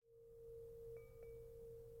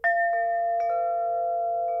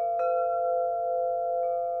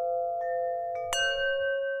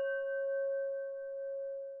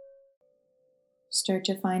Start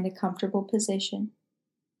to find a comfortable position,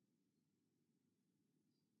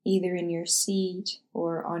 either in your seat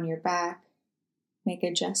or on your back. Make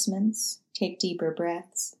adjustments, take deeper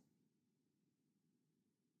breaths.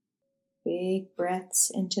 Big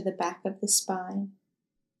breaths into the back of the spine.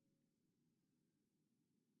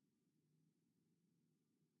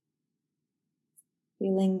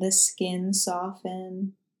 Feeling the skin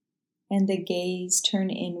soften and the gaze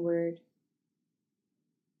turn inward.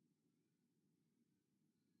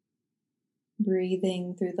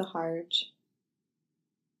 Breathing through the heart.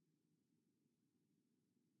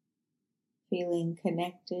 Feeling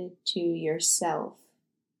connected to yourself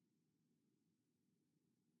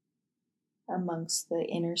amongst the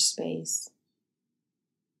inner space.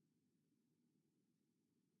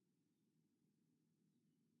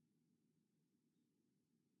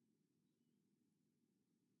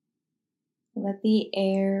 Let the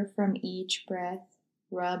air from each breath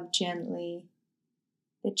rub gently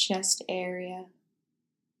the chest area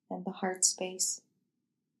and the heart space.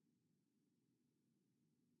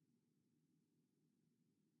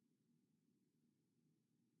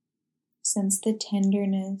 Sense the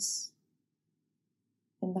tenderness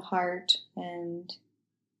in the heart and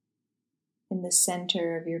in the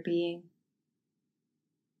center of your being.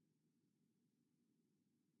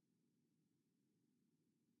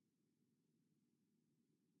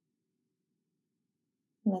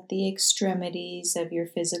 Let the extremities of your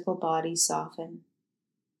physical body soften.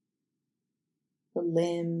 The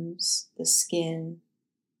limbs, the skin,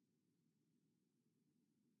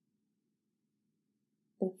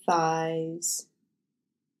 the thighs,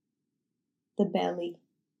 the belly.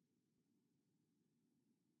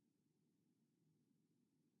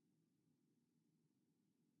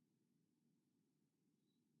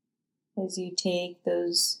 As you take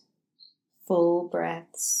those full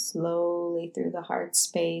breaths slowly through the heart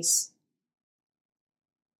space,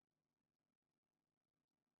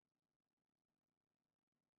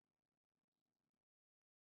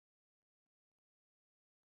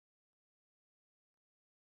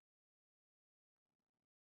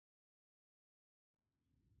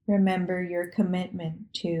 remember your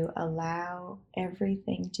commitment to allow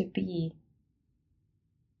everything to be.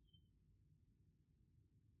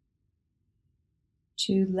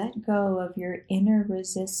 To let go of your inner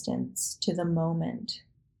resistance to the moment.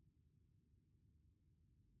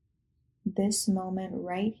 This moment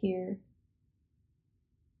right here,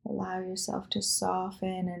 allow yourself to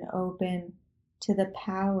soften and open to the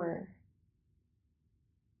power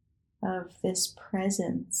of this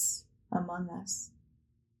presence among us.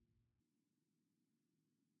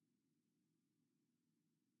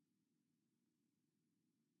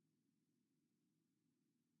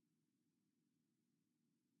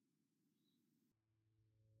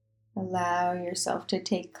 Allow yourself to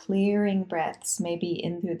take clearing breaths, maybe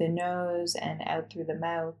in through the nose and out through the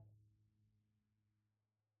mouth.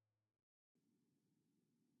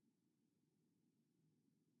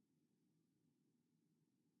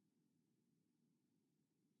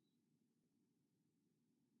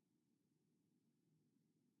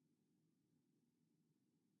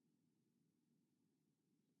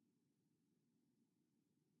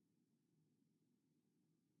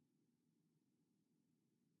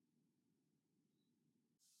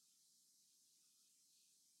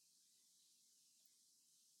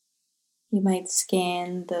 You might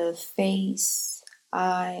scan the face,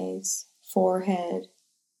 eyes, forehead,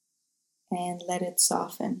 and let it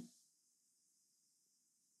soften.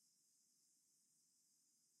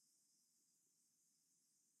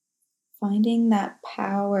 Finding that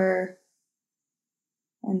power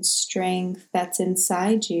and strength that's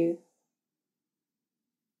inside you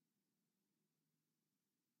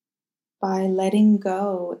by letting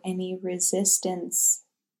go any resistance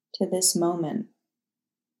to this moment.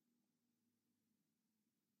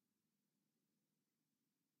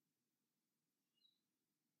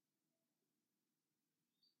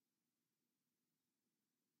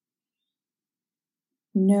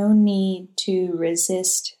 No need to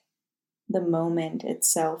resist the moment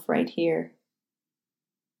itself right here.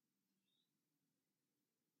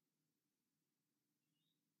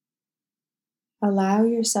 Allow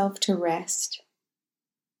yourself to rest,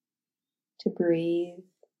 to breathe,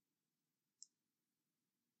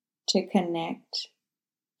 to connect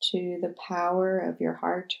to the power of your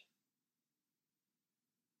heart.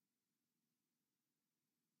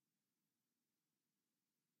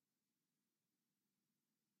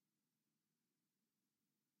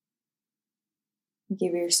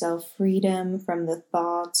 Give yourself freedom from the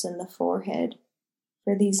thoughts in the forehead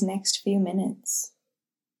for these next few minutes.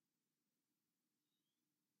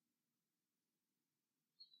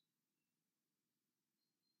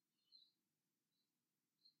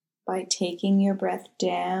 by taking your breath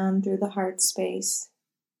down through the heart space.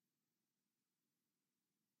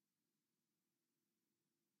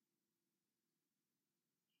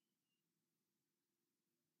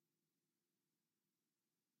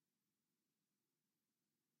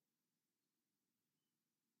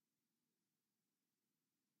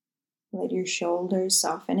 Let your shoulders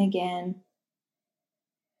soften again.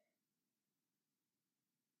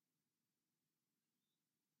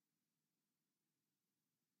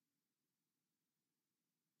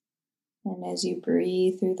 And as you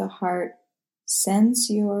breathe through the heart, sense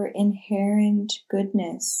your inherent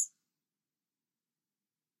goodness,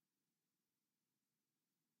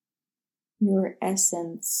 your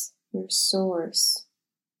essence, your source,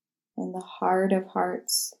 and the heart of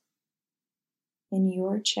hearts in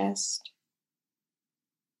your chest,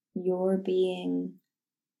 your being,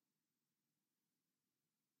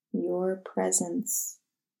 your presence.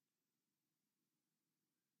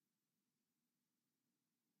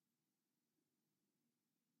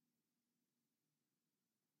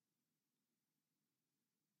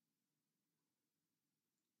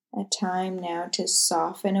 A time now to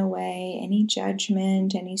soften away any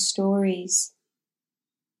judgment, any stories,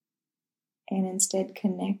 and instead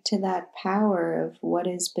connect to that power of what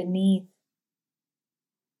is beneath,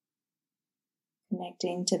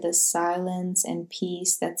 connecting to the silence and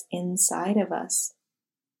peace that's inside of us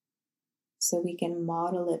so we can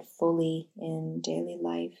model it fully in daily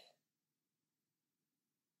life.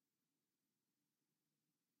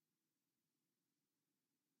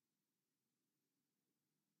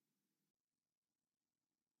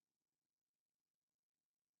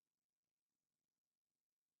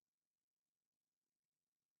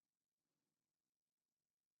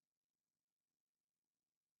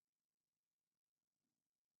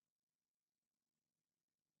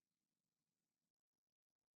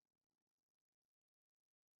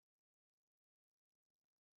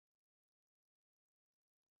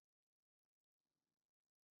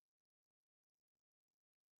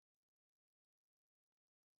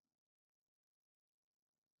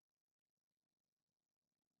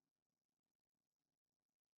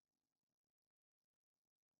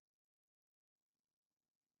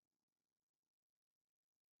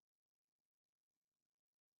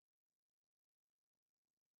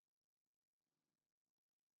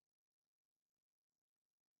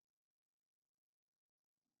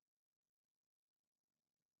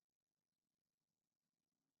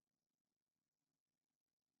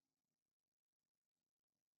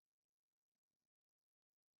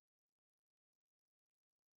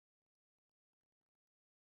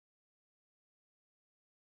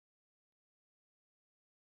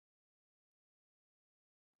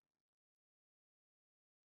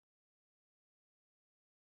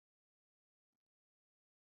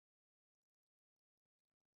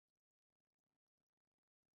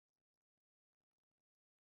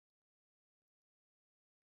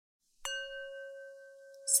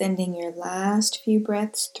 Sending your last few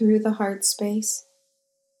breaths through the heart space.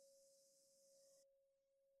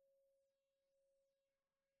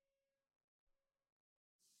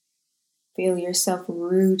 Feel yourself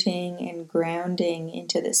rooting and grounding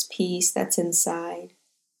into this peace that's inside.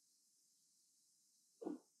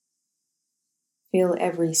 Feel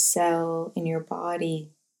every cell in your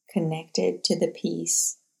body connected to the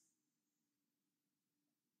peace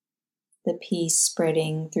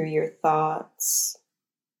spreading through your thoughts,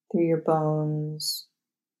 through your bones,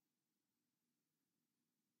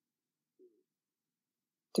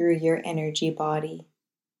 through your energy body.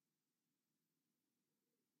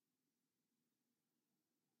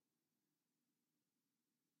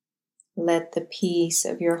 Let the peace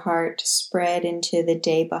of your heart spread into the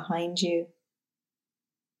day behind you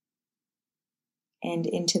and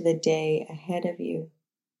into the day ahead of you.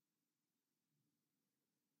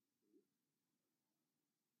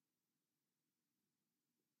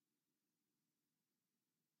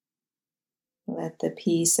 Let the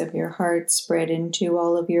peace of your heart spread into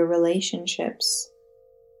all of your relationships.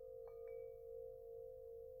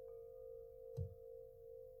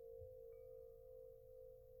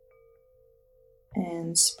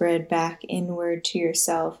 And spread back inward to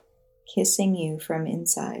yourself, kissing you from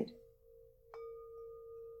inside.